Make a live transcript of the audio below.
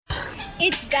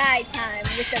It's guy time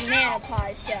with the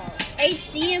Menopause Show.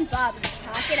 HD and Bobby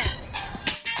talk it out.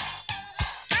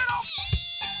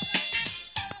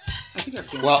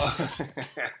 Well,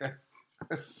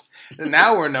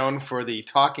 now we're known for the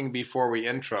talking before we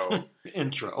intro.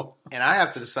 And I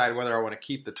have to decide whether I want to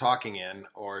keep the talking in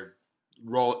or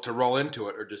roll into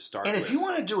it or just start. And if you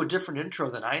want to do a different intro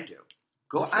than I do,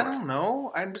 go for it. I don't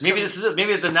know. Maybe this is it.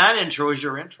 Maybe the non-intro is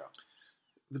your intro.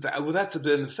 Well, that's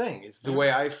been the thing. It's the way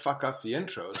I fuck up the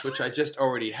intros, which I just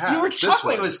already have. You were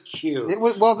chuckling. It was cute.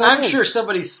 I'm sure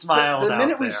somebody smiled. The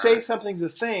minute we say something's a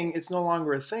thing, it's no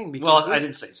longer a thing. Because I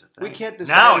didn't say it's a thing. We can't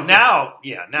decide. Now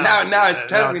it's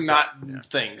technically not a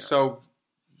thing. So,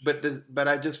 but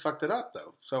I just fucked it up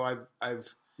though. So I've.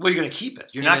 Well, you're going to keep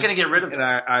it. You're not going to get rid of it. In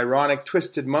an ironic,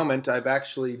 twisted moment, I've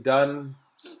actually done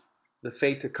the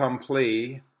fait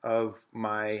accompli of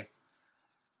my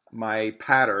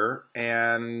patter,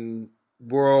 and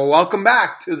welcome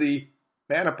back to the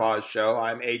Menopause Show.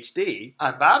 I'm HD.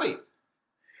 I'm Bobby.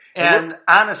 And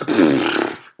honestly,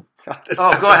 go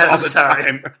ahead. I'm sorry.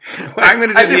 I'm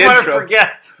going to do the intro. I didn't want to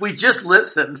forget. We just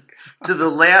listened to the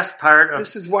last part of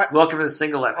This is what Welcome to the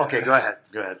Single Life. Okay, go ahead.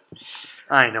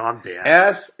 I know I'm bad.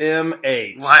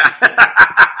 SMH.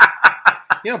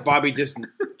 Bobby just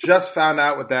found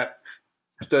out what that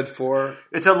stood for.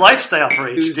 It's a lifestyle for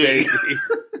HD.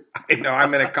 I know,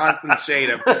 I'm in a constant shade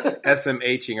of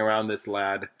SMHing around this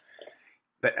lad.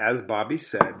 But as Bobby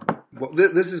said,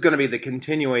 this is going to be the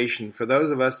continuation for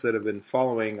those of us that have been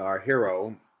following our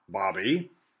hero, Bobby,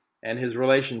 and his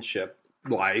relationship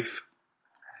life.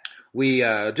 We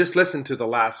just listened to the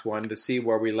last one to see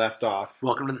where we left off.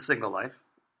 Welcome to the Single Life.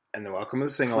 And the Welcome to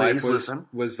the Single Life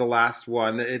was the last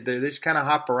one. They just kind of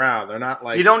hop around. They're not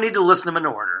like... You don't need to listen to them in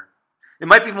order. It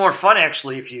might be more fun,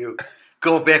 actually, if you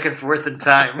go back and forth in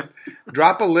time.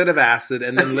 Drop a lid of acid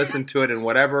and then listen to it in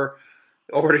whatever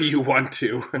order you want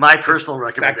to. My personal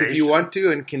recommendation. In fact, if you want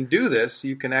to and can do this,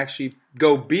 you can actually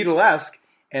go Beatlesque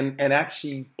and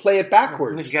actually play it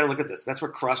backwards. You got to look at this. That's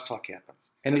where crosstalk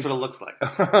happens. And that's what it looks like.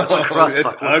 That's what crosstalk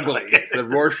it's ugly. Like. The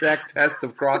Rorschach test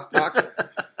of crosstalk.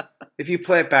 If you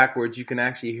play it backwards, you can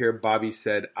actually hear Bobby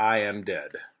said, "I am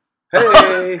dead."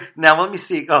 Hey! Now let me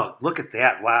see. Oh, look at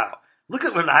that. Wow. Look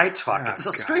at when I talk. It's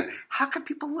so strange. How can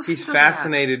people listen to that? He's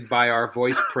fascinated by our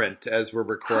voice print as we're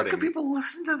recording. How can people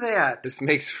listen to that? This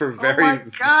makes for very... Oh my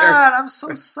God, I'm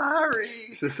so sorry.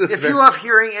 If you have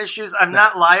hearing issues, I'm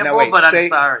not liable, but I'm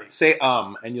sorry. Say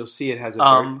and you'll see it has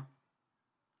a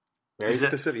very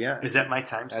specific, yeah. Is that my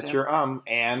timestamp? That's your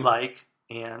and... Like,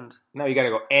 and... No, you got to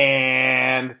go,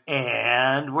 and...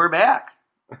 And we're back.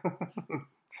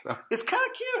 It's kind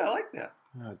of cute. I like that.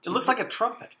 Oh, it looks like a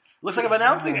trumpet. Looks like I'm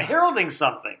announcing, heralding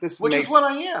something, which is what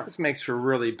I am. This makes for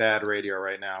really bad radio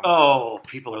right now. Oh,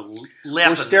 people are laughing.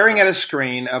 We're staring at a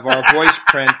screen of our voice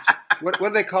print. What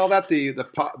do they call that? The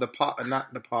pod,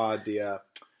 not the pod.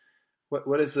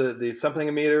 What is the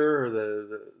something meter or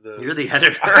the? You're the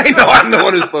editor. I know. I'm the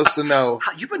one who's supposed to know.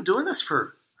 You've been doing this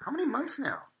for how many months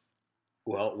now?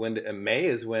 Well, May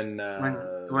is when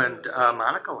Monica left.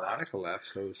 Monica left.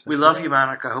 So we love you,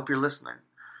 Monica. I hope you're listening.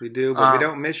 We do, but we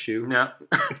don't miss you. No.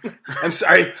 I'm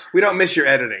sorry. We don't miss your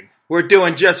editing. We're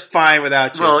doing just fine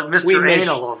without you. Well, Mr.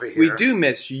 Anal over here. We do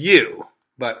miss you,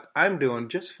 but I'm doing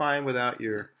just fine without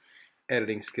your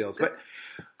editing skills. But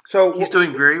he's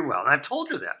doing very well, and I've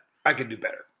told you that. I could do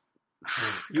better.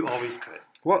 You always could.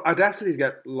 Well, Audacity's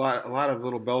got a lot of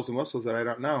little bells and whistles that I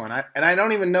don't know, and I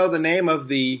don't even know the name of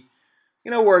the,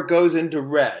 where it goes into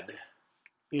red.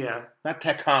 Yeah. Not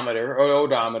tachometer or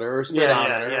odometer or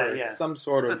speedometer or some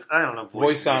sort of I don't know,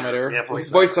 voiceometer. Yeah,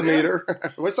 voiceometer.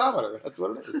 Voiceometer. That's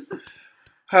what it is.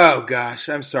 Oh, gosh.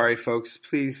 I'm sorry, folks.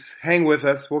 Please hang with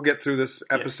us. We'll get through this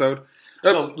episode.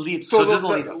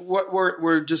 We're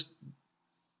just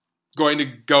going to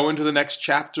go into the next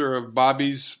chapter of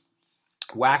Bobby's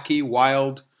wacky,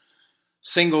 wild,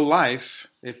 single life.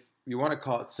 If you want to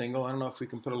call it single, I don't know if we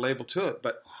can put a label to it,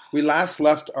 but we last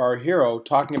left our hero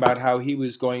talking about how he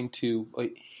was going to,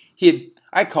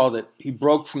 I called it, he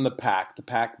broke from the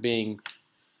pack being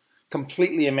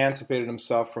completely emancipated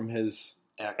himself from his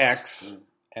ex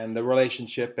and the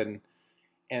relationship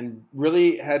and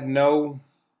really had no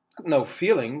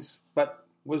feelings, but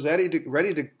was ready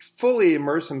to fully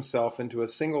immerse himself into a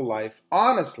single life,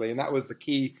 honestly, and that was the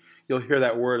key. You'll hear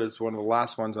that word as one of the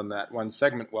last ones on that one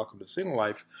segment, Welcome to Single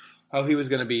Life, how he was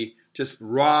going to be just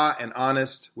raw and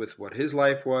honest with what his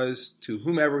life was to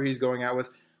whomever he's going out with.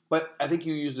 But I think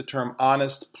you used the term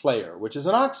honest player, which is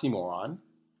an oxymoron.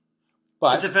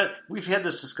 But we've had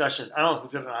this discussion. I don't know if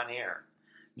we've done it on air.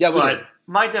 Yeah, we but did.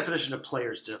 my definition of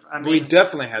player is different. I mean, We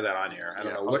definitely had that on here. I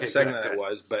don't know what segment good. that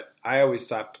was, but I always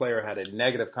thought player had a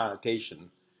negative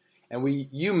connotation. And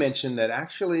you mentioned that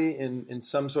actually in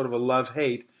some sort of a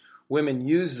love-hate, women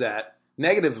use that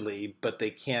negatively, but they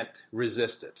can't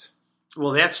resist it.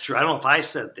 Well, that's true. I don't know if I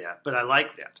said that, but I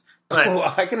like that. But,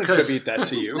 I can attribute that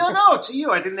to you. No, to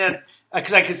you. I think that,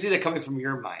 because I can see that coming from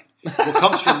your mind. What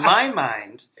comes from my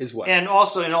mind is what? And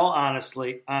also, in all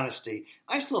honesty,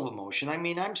 I still have emotion. I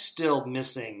mean, I'm still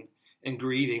missing and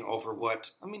grieving over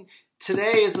what, I mean,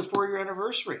 today is the 4-year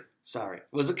anniversary. Sorry.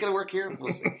 Was it going to work here?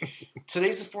 We'll see.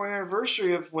 Today's the 4-year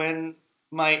anniversary of when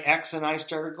my ex and I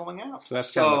started going out. So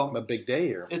that's kind of a big day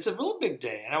here. It's a real big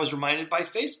day. And I was reminded by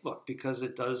Facebook because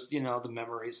it does, the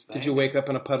memories thing. Did you wake up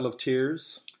in a puddle of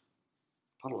tears?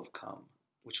 Puddle of cum,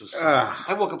 which was...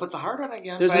 I woke up with the heart on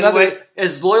again. There's By the way,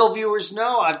 as loyal viewers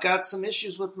know, I've got some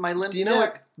issues with my limp dick.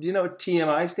 Do you know what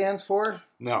TMI stands for?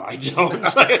 No, I don't.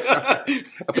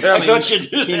 Apparently,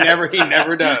 he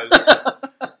never does.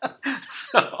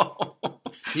 So,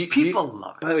 people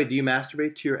love it. By the way, do you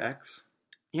masturbate to your ex?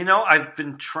 I've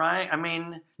been trying. I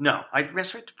mean, no, I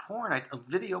masturbate to porn.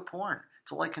 Video porn.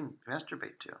 It's all I can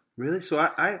masturbate to. Really? So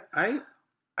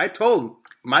I told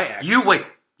my ex.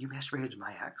 You masturbated to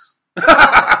my ex?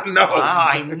 No. Wow,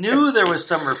 I knew there was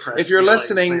some repression. If you're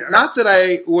listening, not that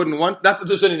I wouldn't want, not that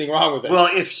there's anything wrong with it. Well,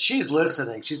 if she's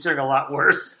listening, she's doing a lot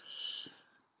worse.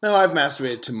 No, I've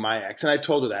masturbated to my ex, and I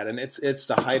told her that, and it's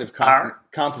the height of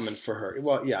compliment for her.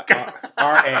 Well, yeah,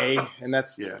 R-A, and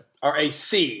that's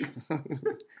R-A-C.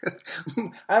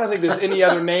 I don't think there's any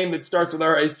other name that starts with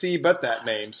R-A-C but that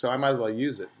name, so I might as well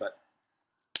use it. But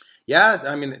yeah,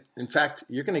 I mean, in fact,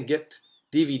 you're going to get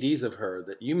DVDs of her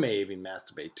that you may even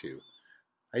masturbate to.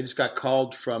 I just got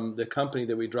called from the company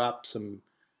that we dropped some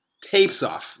tapes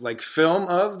off, like film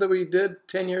of, that we did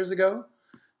 10 years ago,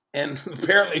 and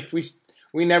apparently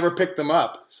we never picked them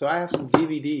up. So I have some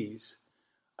DVDs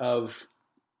of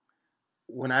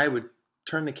when I would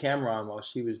turn the camera on while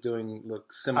she was doing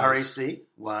similar RAC?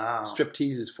 Wow. strip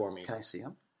teases for me. Can I see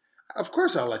them? Of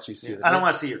course I'll let you see them. I don't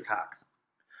want to see your cock.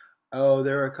 Oh,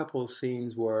 there are a couple of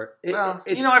scenes where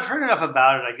I've heard enough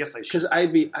about it. I guess I should. Because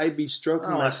I'd be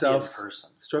stroking myself, in person.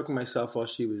 Stroking myself while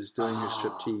she was doing her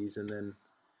strip tease, and then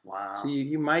wow. See,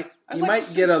 you might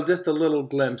get just a little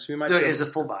glimpse. Is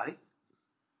it full body?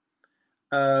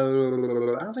 I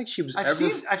don't think she was I've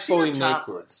fully seen her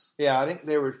topless. naked. Yeah, I think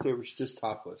they were just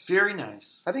topless. Very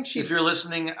nice. I think if you're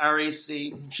listening, RAC,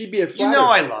 she'd be a flattered.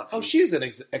 I love you. Oh, she was an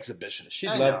exhibitionist. She'd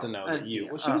love to know that you.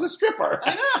 Well, she was a stripper.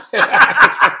 I know.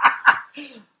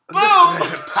 Boom!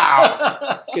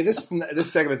 Pow. Okay, this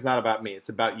segment is not about me. It's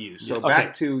about you. So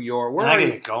back to your. I gotta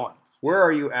get going. Where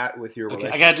are you at with your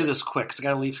relationship? I got to do this quick because I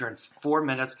got to leave here in 4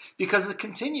 minutes because it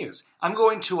continues. I'm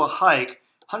going to a hike.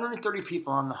 130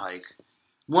 people on the hike.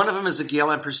 One of them is a gal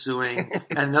I'm pursuing,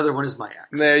 and another one is my ex.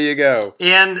 There you go.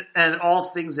 And all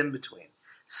things in between.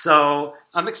 So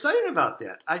I'm excited about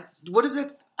that. What is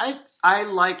it? I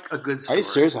like a good story. Are you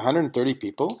serious? 130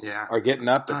 people are getting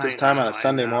up at this time on a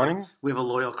Sunday morning? We have a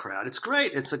loyal crowd. It's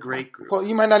great. It's a great group. Well,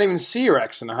 you might not even see your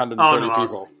ex in 130 people. I'll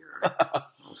see her.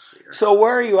 I'll see her. So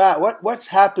where are you at? What's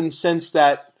happened since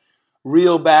that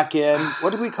reel back in?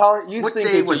 What do we call it? You what think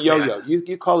day it's was a yo-yo. That?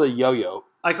 You call it a yo-yo.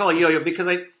 I call it yo-yo because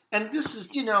and this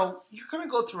is, you're going to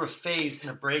go through a phase in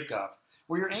a breakup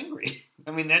where you're angry.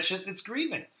 I mean, it's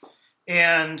grieving.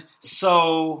 And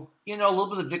so, a little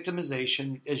bit of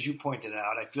victimization, as you pointed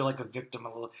out. I feel like a victim a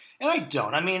little. And I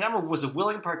don't. I mean, was a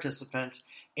willing participant,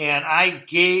 and I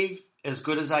gave as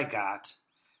good as I got.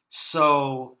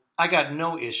 So I got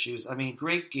no issues. I mean,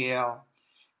 great gal.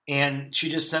 And she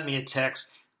just sent me a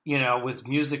text, with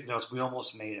music notes. We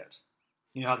almost made it.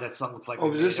 How that song looks like. Oh,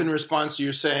 was this in response to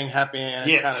you saying happy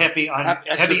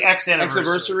ex-iversary?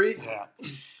 Ex-iversary? Yeah.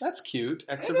 That's cute.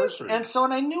 Ex-iversary. And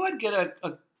I knew I'd get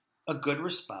a good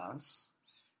response.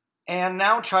 And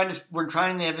now we're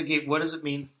trying to navigate what does it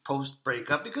mean post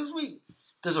breakup, because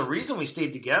there's a reason we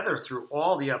stayed together through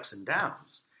all the ups and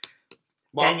downs.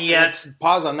 Well, and yet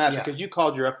pause on that because you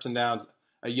called your ups and downs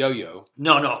a yo-yo.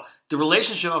 No. The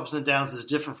relationship ups and downs is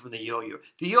different from the yo-yo.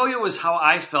 The yo-yo is how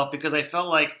I felt because I felt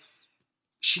like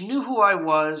she knew who I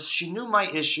was. She knew my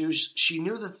issues. She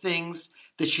knew the things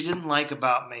that she didn't like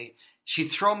about me.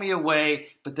 She'd throw me away,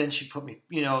 but then she'd put me,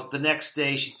 the next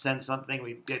day she'd send something,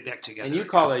 we'd get back together. And you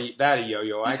call that a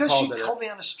yo-yo. Because she held me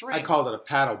on a string. I called it a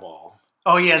paddle ball.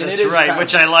 Oh, yeah, that's right,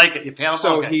 which I like it. You paddle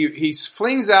ball. So he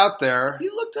flings out there.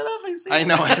 You looked it up, I see. I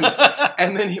know.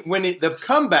 And then the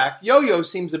comeback, yo-yo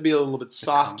seems to be a little bit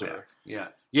softer. Yeah.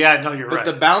 Yeah, no, you're right.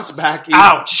 But the bounce back,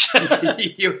 ouch!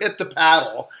 You hit the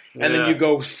paddle. And then you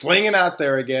go flinging out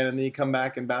there again, and then you come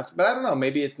back and bounce. But I don't know.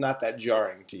 Maybe it's not that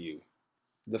jarring to you,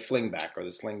 the fling back or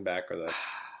the sling back or the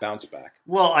bounce back.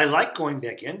 Well, I like going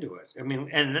back into it. I mean,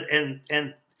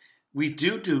 and we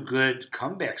do good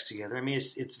comebacks together. I mean,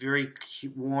 it's very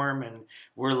warm, and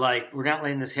we're not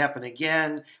letting this happen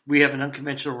again. We have an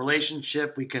unconventional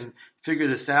relationship. We can figure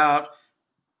this out,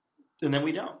 and then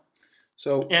we don't.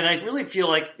 And I really feel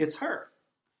like it's her.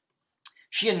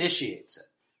 She initiates it.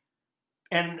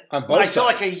 And I feel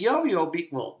like a yo-yo,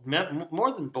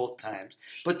 more than both times.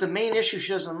 But the main issue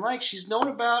she doesn't like, she's known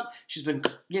about. She's been,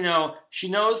 she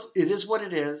knows it is what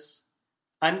it is.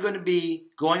 I'm going to be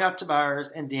going out to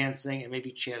bars and dancing and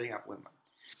maybe chatting up women.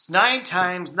 9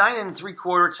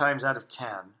 3/4 times out of 10,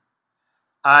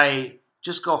 I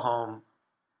just go home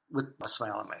with a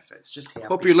smile on my face, just happy.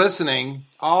 Hope you're listening.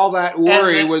 All that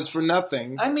worry was for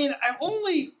nothing. I mean, I've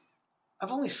only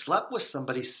slept with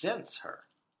somebody since her.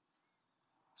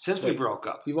 Since we broke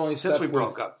up. You've only slept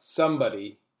with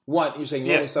somebody. One. You're saying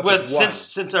you only slept with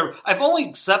one. I've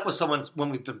only slept with someone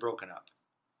when we've been broken up.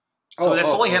 So that's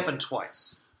only happened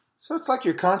twice. So it's like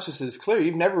your conscience is clear.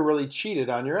 You've never really cheated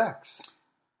on your ex.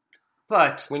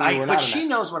 But she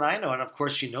knows what I know, and of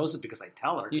course she knows it because I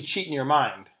tell her. You cheat in your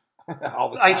mind all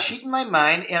the time. I cheat in my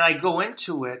mind, and I go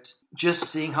into it just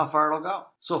seeing how far it'll go.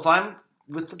 So if I'm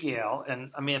with the gal, and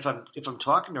I mean, if I'm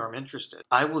talking to her, I'm interested.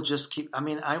 I will just keep. I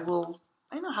mean, I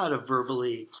know how to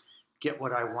verbally get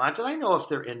what I want, and I know if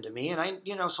they're into me,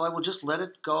 and so I will just let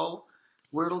it go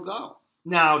where it'll go.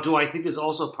 Now, do I think there's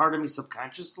also a part of me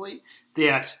subconsciously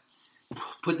that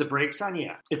put the brakes on?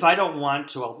 Yeah. If I don't want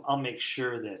to, I'll make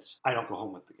sure that I don't go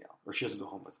home with the gal, or she doesn't go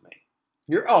home with me.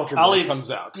 Your ultra mind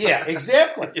comes out. Yeah,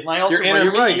 exactly. My ultra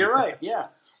mind. You're right. Yeah.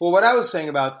 Well, what I was saying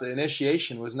about the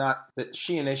initiation was not that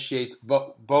she initiates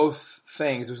both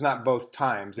things. It was not both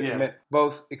times. It meant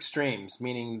both extremes,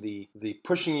 meaning the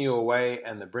pushing you away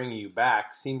and the bringing you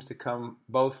back seems to come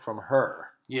both from her.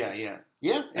 Yeah, it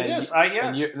is.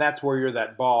 And that's where you're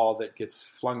that ball that gets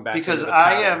flung back because into the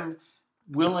paddle. I am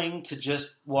willing to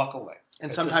just walk away.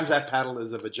 And sometimes that paddle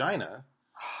is a vagina.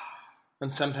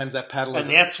 And sometimes that paddle is...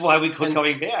 And that's why we quit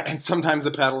going back. And sometimes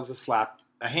the paddle is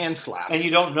a hand slap. And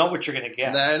you don't know what you're going to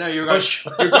get. I know. You're going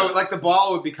like the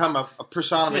ball would become a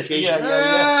personification.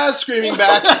 Screaming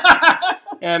back.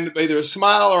 And either a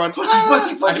smile or a...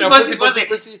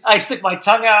 Pussy. I stick my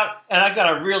tongue out, and I've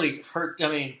got a really hurt... I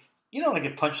mean, you don't want to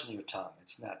get punched in your tongue.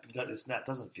 It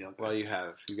doesn't feel good. Well, you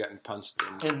have. You've gotten punched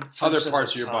in other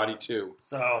parts of your body, too.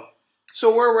 So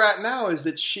where we're at now is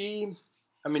that she...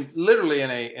 I mean, literally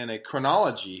in a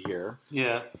chronology here.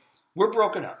 Yeah, we're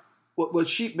broken up. Well,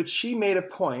 she made a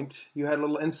point. You had a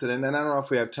little incident, and I don't know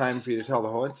if we have time for you to tell the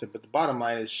whole incident. But the bottom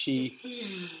line is, she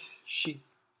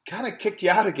kind of kicked you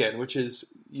out again, which is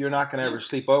you're not going to ever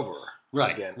sleep over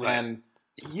again. Right. And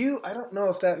I don't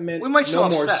know if that meant we might still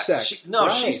no have more sex.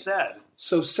 She said.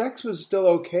 So sex was still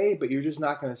okay, but you're just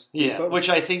not going to sleep over. Which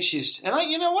I think she's...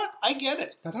 And you know what? I get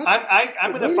it.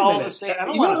 I'm going to follow the same... I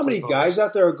don't you know how many guys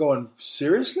out there are going,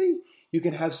 seriously? You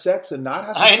can have sex and not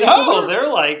have to sleep over? They're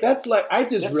like... That's like... I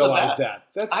just realized that.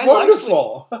 That's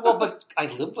wonderful. Well, but I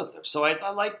live with her, so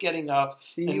I like getting up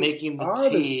and making the tea. You are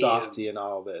the softie in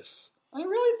all this. I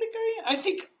really think I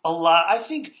think a lot... I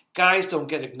think guys don't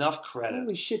get enough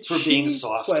credit for being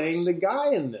soft. She's playing the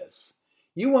guy in this.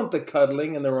 You want the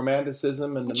cuddling and the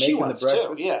romanticism and the making the breakfast.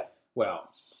 Too, yeah. Well,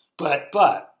 but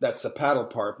that's the paddle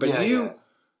part. But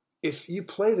if you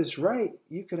play this right,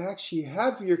 you could actually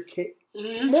have your cake,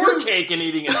 more cake, and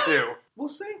eating it too. We'll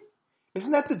see.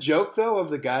 Isn't that the joke though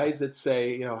of the guys that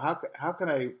say, how can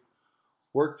I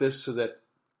work this so that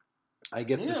I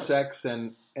get the sex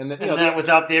and then that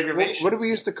without the aggravation. What do we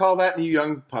used to call that? You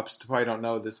young pups probably don't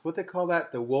know this. What they call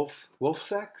that? The wolf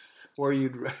sex, where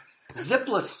you'd.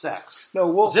 Zipless sex. No,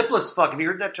 wolf. Zipless fuck. Have you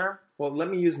heard that term? Well, let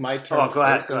me use my term go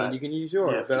ahead, and then you can use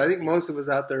yours. And I think most of us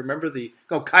out there remember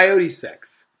coyote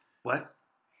sex. What?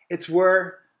 It's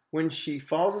where when she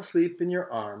falls asleep in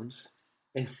your arms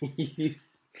and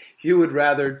you would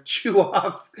rather chew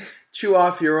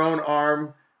off your own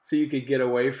arm so you could get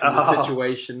away from the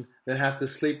situation than have to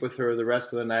sleep with her the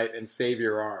rest of the night and save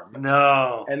your arm.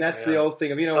 No. And that's the old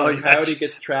thing of, when a coyote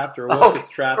gets trapped or a wolf gets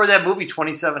trapped. Or that movie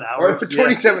 27 Hours. Or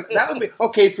 27. That would be,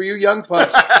 okay, for you young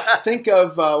pups, think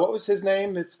of, what was his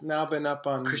name? It's now been up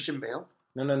on... Christian Bale?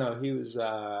 No. He was...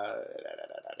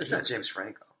 it's not James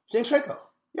Franco. James Franco.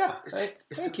 Yeah.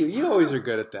 Thank you. You always are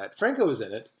good at that. Franco was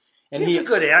in it. And he's a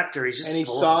good actor. He's just and he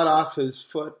sawed off his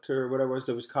foot or whatever it was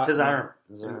that was caught. His arm.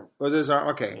 Was his arm?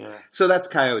 Okay. Yeah. So that's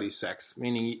coyote sex,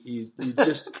 meaning you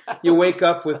just you wake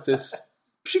up with this.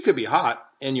 She could be hot,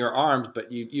 in your arms,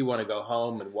 but you want to go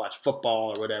home and watch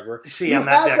football or whatever. See, I'm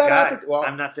not that guy. Well,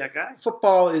 I'm not that guy.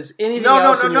 Football is anything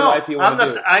else in your life you want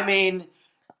to do. I mean,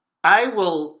 I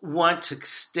will want to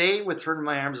stay with her in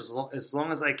my arms as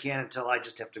long as I can until I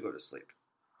just have to go to sleep.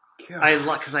 God. I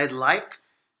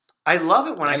love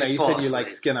it when I know can you fall said asleep. you like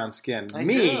skin on skin. I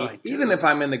Me, do. even if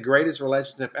I'm in the greatest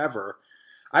relationship ever,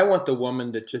 I want the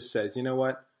woman that just says, you know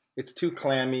what, it's too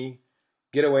clammy.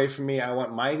 Get away from me. I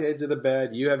want my edge of the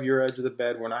bed. You have your edge of the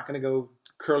bed. We're not going to go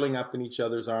curling up in each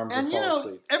other's arms and fall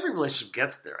asleep. Every relationship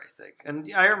gets there, I think.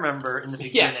 And I remember in the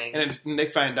beginning. And in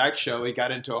Nick Van Dyke show, he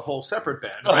got into a whole separate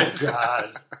bed. Right? Oh,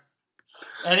 God.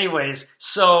 Anyways,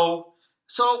 so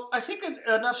I think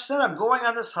enough said. I'm going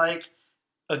on this hike.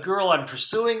 A girl I'm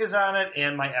pursuing is on it,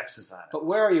 and my ex is on it. But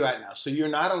where are you at now? So you're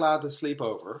not allowed to sleep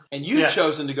over, and you've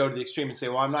chosen to go to the extreme and say,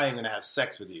 well, I'm not even going to have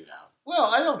sex with you now. Well,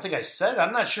 I don't think I said it.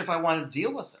 I'm not sure if I want to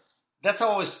deal with her. That's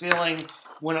how I was feeling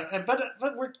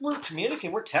but we're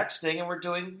communicating, we're texting, and we're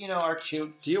doing our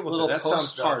cute deal with little her. That post sounds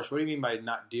stuff. harsh. What do you mean by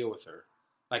not deal with her?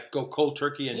 Like go cold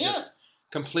turkey and just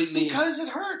completely because it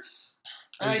hurts.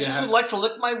 And I just would like to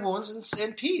lick my wounds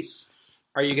in peace.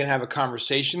 Are you going to have a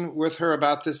conversation with her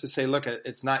about this to say, look,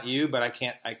 it's not you, but I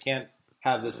can't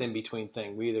have this in between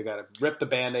thing. We either got to rip the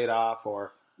Band-Aid off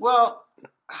or well.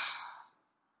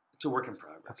 It's a work in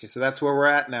progress. Okay, so that's where we're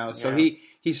at now. So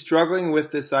he's struggling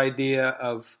with this idea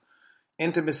of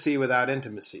intimacy without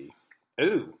intimacy.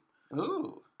 Ooh.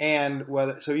 And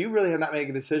so you really have not made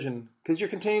a decision because you're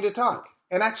continuing to talk.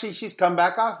 And actually, she's come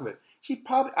back off of it. She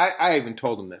probably. I even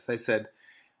told him this. I said,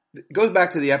 it goes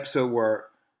back to the episode where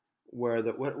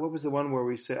what was the one where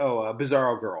we say,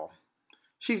 Bizarro Girl.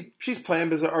 She's playing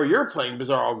Bizarro, or you're playing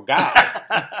Bizarro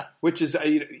Guy, which is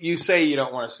you say you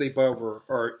don't want to sleep over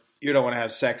or you don't want to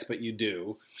have sex, but you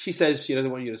do. She says she doesn't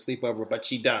want you to sleep over, but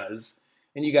she does.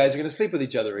 And you guys are going to sleep with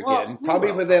each other again.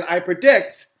 Probably I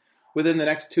predict, within the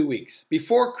next 2 weeks.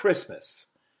 Before Christmas,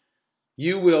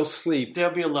 you will sleep.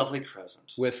 There'll be a lovely present.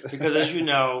 Because as you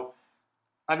know,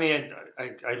 I mean,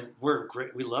 we're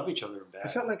great. We love each other in bed. I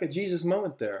felt like a Jesus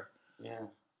moment there. Yeah.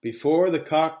 Before the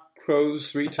cock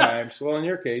crows 3 times. Well, in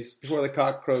your case, before the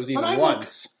cock crows even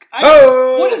once.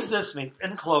 What does this mean?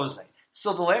 In closing.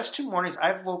 So the last 2 mornings,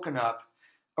 I've woken up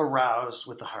aroused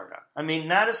with the heart out. I mean,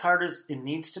 not as hard as it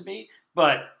needs to be,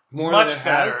 but much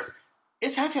better.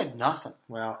 I've had nothing.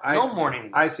 Well, no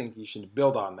morning. I think you should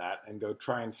build on that and go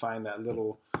try and find that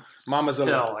little mama's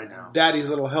little daddy's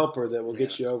little helper that will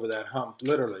get you over that hump,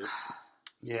 literally.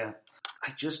 Yeah.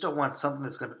 I just don't want something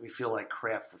that's going to make me feel like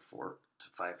crap for 4 to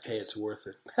 5 days. Hey, it's worth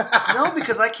it. No,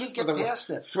 because I can't get past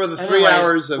it. For the 3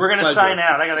 hours of we're going to sign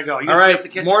out. I got to go. All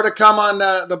right, more to come on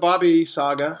the Bobby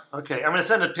saga. Okay, I'm going to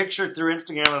send a picture through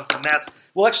Instagram of the mess.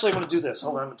 Well, actually, I'm going to do this.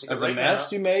 Hold on. I'm going to take it right now. Of the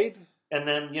mess you made? And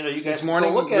then, you guys this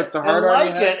morning, look at it and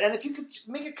like it. And if you could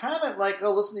make a comment like,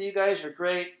 listen to you guys, you're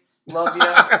great. Love you.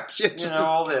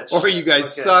 All this. Or you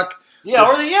guys suck. Yeah,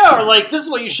 or like, this is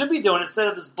what you should be doing instead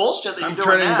of this bullshit that you're doing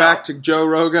now. I'm turning back to Joe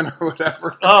Rogan or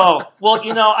whatever. Oh, well,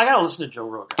 I got to listen to Joe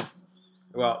Rogan.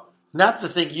 Well. Not the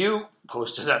thing you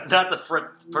posted, not the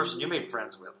person you made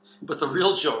friends with, but the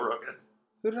real Joe Rogan.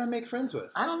 Who did I make friends with?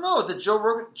 I don't know. The Joe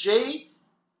Rogan,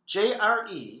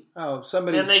 JRE. Oh,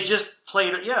 somebody. And they just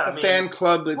played it, a fan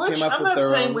club that came up with their own. I'm not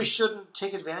saying we shouldn't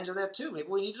take advantage of that, too. Maybe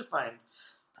we need to find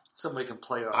somebody who can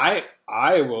play off.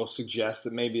 I will suggest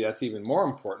that maybe that's even more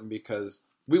important because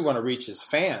we want to reach his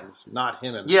fans, not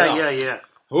him himself. Yeah.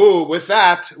 Ooh, with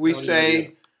that, we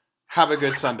say, have a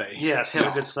good Sunday. Yes, have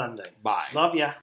a good Sunday. Bye. Love ya.